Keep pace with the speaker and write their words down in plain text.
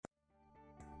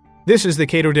This is the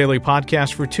Cato Daily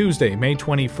Podcast for Tuesday, May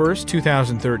 21st,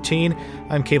 2013.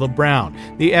 I'm Caleb Brown.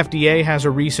 The FDA has a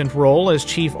recent role as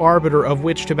chief arbiter of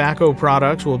which tobacco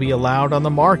products will be allowed on the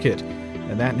market.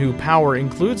 And that new power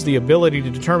includes the ability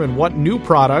to determine what new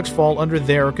products fall under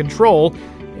their control,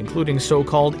 including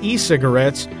so-called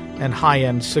e-cigarettes and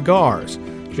high-end cigars.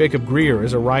 Jacob Greer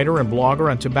is a writer and blogger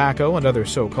on tobacco and other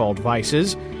so-called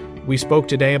vices. We spoke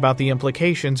today about the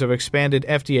implications of expanded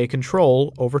FDA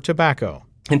control over tobacco.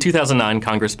 In 2009,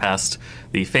 Congress passed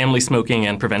the Family Smoking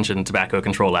and Prevention Tobacco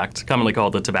Control Act, commonly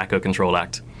called the Tobacco Control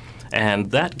Act.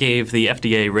 And that gave the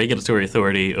FDA regulatory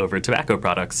authority over tobacco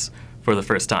products for the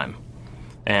first time.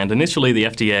 And initially, the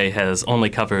FDA has only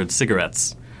covered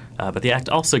cigarettes. But the act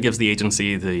also gives the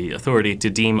agency the authority to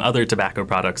deem other tobacco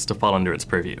products to fall under its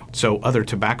purview. So other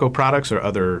tobacco products or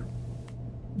other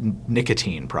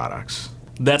nicotine products?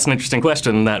 That's an interesting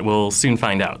question that we'll soon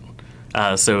find out.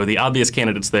 So the obvious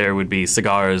candidates there would be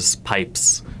cigars,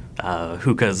 pipes,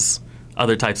 hookahs,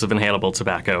 other types of inhalable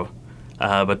tobacco.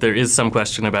 But there is some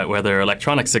question about whether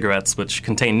electronic cigarettes, which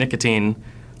contain nicotine,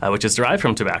 which is derived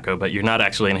from tobacco, but you're not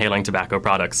actually inhaling tobacco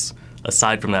products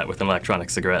aside from that with an electronic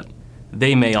cigarette,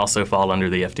 they may also fall under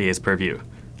the FDA's purview.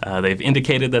 They've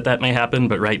indicated that that may happen,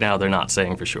 but right now they're not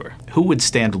saying for sure. Who would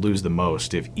stand to lose the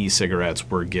most if e-cigarettes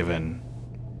were given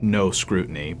no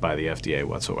scrutiny by the FDA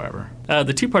whatsoever?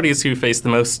 The two parties who face the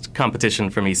most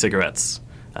competition from e-cigarettes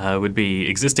would be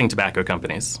existing tobacco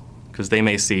companies, because they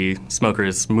may see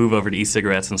smokers move over to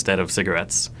e-cigarettes instead of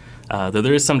cigarettes. Though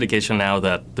there is some indication now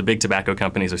that the big tobacco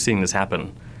companies are seeing this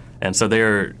happen, and so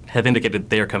they have indicated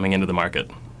they are coming into the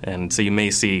market. And so you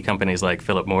may see companies like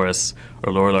Philip Morris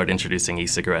or Lorillard introducing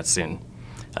e-cigarettes soon.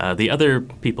 The other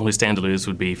people who stand to lose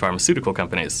would be pharmaceutical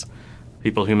companies.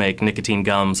 People who make nicotine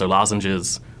gums or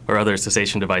lozenges or other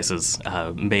cessation devices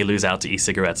may lose out to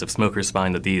e-cigarettes if smokers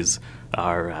find that these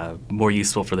are more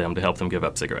useful for them to help them give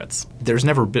up cigarettes. There's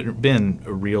never been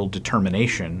a real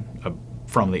determination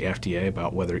from the FDA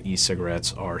about whether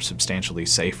e-cigarettes are substantially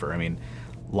safer. I mean,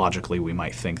 logically, we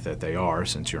might think that they are,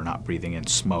 since you're not breathing in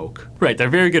smoke. Right. There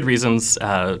are very good reasons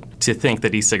to think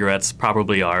that e-cigarettes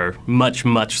probably are much,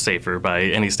 much safer by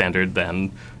any standard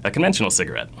than a conventional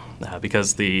cigarette,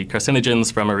 because the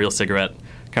carcinogens from a real cigarette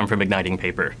come from igniting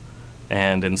paper.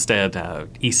 And instead,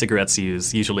 e-cigarettes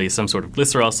use usually some sort of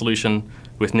glycerol solution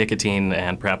with nicotine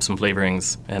and perhaps some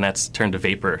flavorings, and that's turned to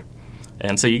vapor.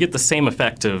 And so you get the same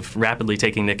effect of rapidly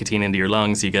taking nicotine into your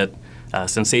lungs. You get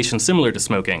sensation similar to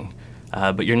smoking.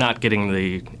 But you're not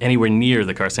getting anywhere near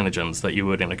the carcinogens that you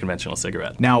would in a conventional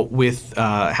cigarette. Now, with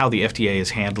how the FDA is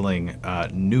handling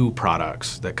new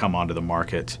products that come onto the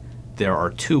market, there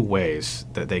are two ways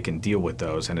that they can deal with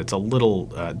those, and it's a little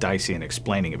dicey in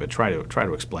explaining it, but try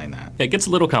to explain that. It gets a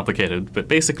little complicated, but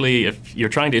basically if you're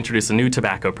trying to introduce a new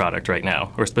tobacco product right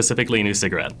now, or specifically a new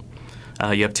cigarette,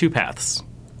 you have two paths.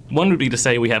 One would be to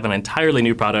say we have an entirely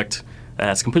new product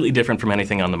that's completely different from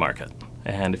anything on the market.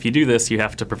 And if you do this, you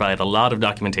have to provide a lot of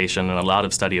documentation and a lot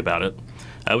of study about it,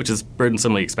 which is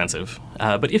burdensomely expensive.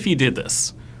 But if you did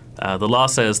this, the law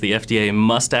says the FDA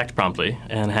must act promptly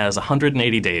and has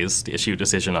 180 days to issue a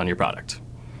decision on your product.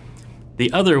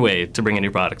 The other way to bring a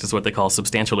new product is what they call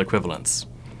substantial equivalence.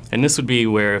 And this would be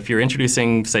where if you're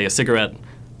introducing, say, a cigarette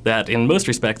that in most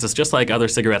respects is just like other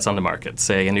cigarettes on the market,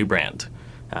 say a new brand.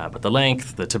 But the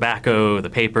length, the tobacco, the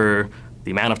paper,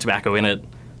 the amount of tobacco in it,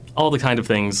 all the kind of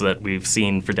things that we've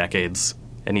seen for decades.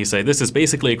 And you say, this is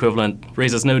basically equivalent,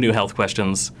 raises no new health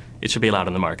questions, it should be allowed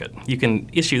in the market. You can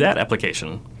issue that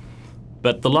application.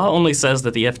 But the law only says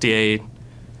that the FDA,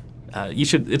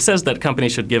 it says that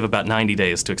companies should give about 90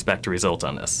 days to expect a result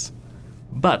on this.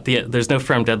 But there's no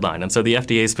firm deadline. And so the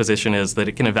FDA's position is that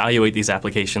it can evaluate these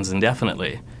applications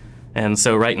indefinitely. And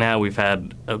so right now we've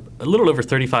had a little over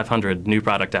 3,500 new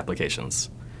product applications.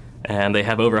 And they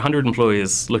have over 100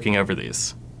 employees looking over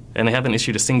these. And they haven't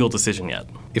issued a single decision yet.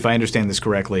 If I understand this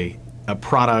correctly, a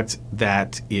product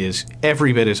that is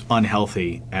every bit as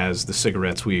unhealthy as the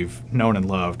cigarettes we've known and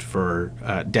loved for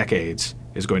decades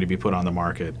is going to be put on the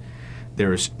market.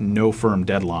 There's no firm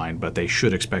deadline, but they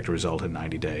should expect a result in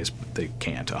 90 days. But they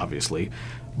can't, obviously.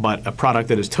 But a product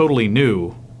that is totally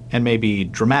new and maybe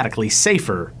dramatically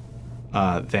safer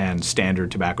than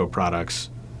standard tobacco products,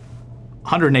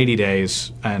 180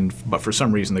 days, but for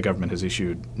some reason the government has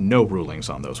issued no rulings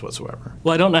on those whatsoever.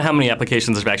 Well, I don't know how many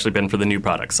applications there have actually been for the new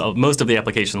products. Most of the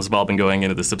applications have all been going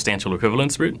into the substantial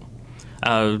equivalence route.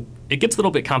 It gets a little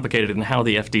bit complicated in how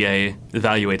the FDA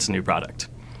evaluates a new product.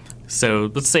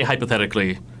 So let's say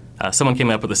hypothetically someone came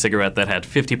up with a cigarette that had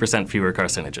 50% fewer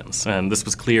carcinogens, and this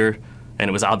was clear and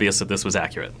it was obvious that this was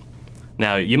accurate.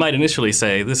 Now, you might initially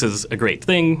say, this is a great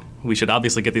thing. We should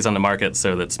obviously get these on the market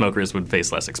so that smokers would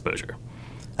face less exposure.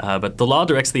 But the law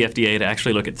directs the FDA to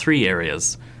actually look at 3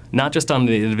 areas, not just on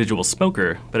the individual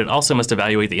smoker, but it also must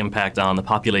evaluate the impact on the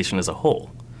population as a whole.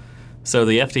 So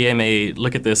the FDA may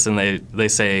look at this and they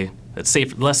say it's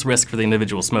safe, less risk for the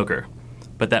individual smoker.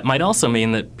 But that might also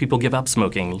mean that people give up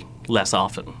smoking less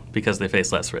often because they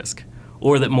face less risk,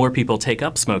 or that more people take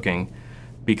up smoking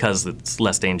because it's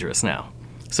less dangerous now.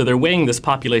 So they're weighing this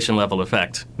population-level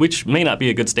effect, which may not be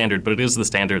a good standard, but it is the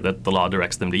standard that the law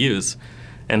directs them to use.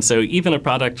 And so even a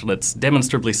product that's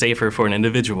demonstrably safer for an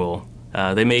individual,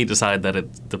 they may decide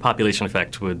that the population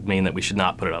effect would mean that we should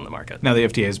not put it on the market. Now, the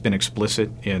FDA has been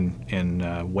explicit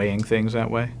in weighing things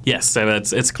that way? Yes, so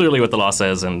it's clearly what the law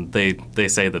says, and they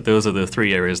say that those are the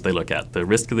 3 areas they look at: the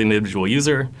risk of the individual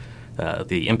user,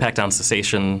 the impact on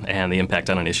cessation, and the impact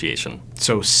on initiation.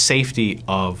 So safety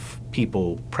of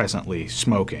people presently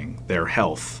smoking, their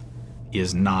health,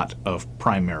 is not of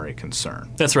primary concern.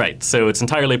 That's right. So it's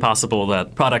entirely possible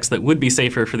that products that would be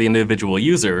safer for the individual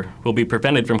user will be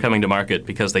prevented from coming to market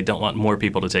because they don't want more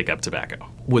people to take up tobacco.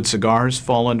 Would cigars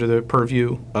fall under the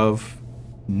purview of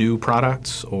new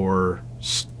products or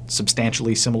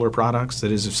substantially similar products?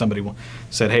 That is, if somebody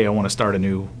said, hey, I want to start a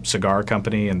new cigar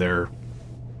company and they're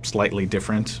slightly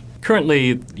different?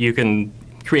 Currently, you can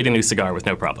create a new cigar with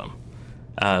no problem.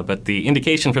 But the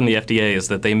indication from the FDA is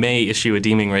that they may issue a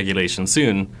deeming regulation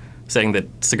soon saying that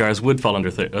cigars would fall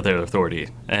under their authority.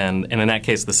 And in that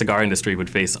case, the cigar industry would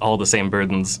face all the same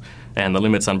burdens and the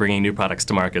limits on bringing new products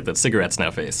to market that cigarettes now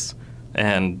face.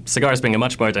 And cigars being a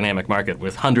much more dynamic market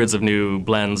with hundreds of new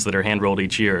blends that are hand-rolled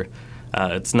each year,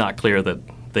 it's not clear that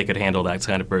they could handle that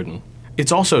kind of burden.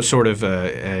 It's also sort of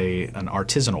an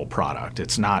artisanal product.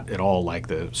 It's not at all like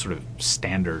the sort of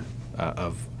standard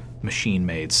of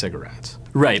machine-made cigarettes.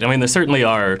 Right. I mean, there certainly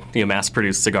are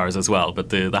mass-produced cigars as well, but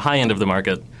the high end of the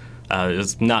market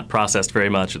is not processed very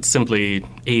much. It's simply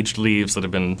aged leaves that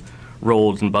have been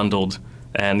rolled and bundled,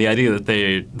 and the idea that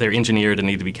they're engineered and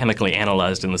need to be chemically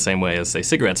analyzed in the same way as, say,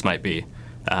 cigarettes might be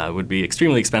would be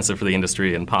extremely expensive for the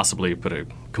industry and possibly put a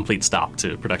complete stop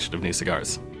to production of new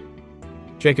cigars.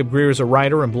 Jacob Greer is a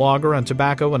writer and blogger on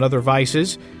tobacco and other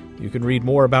vices. You can read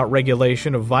more about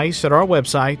regulation of vice at our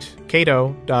website,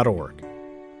 cato.org.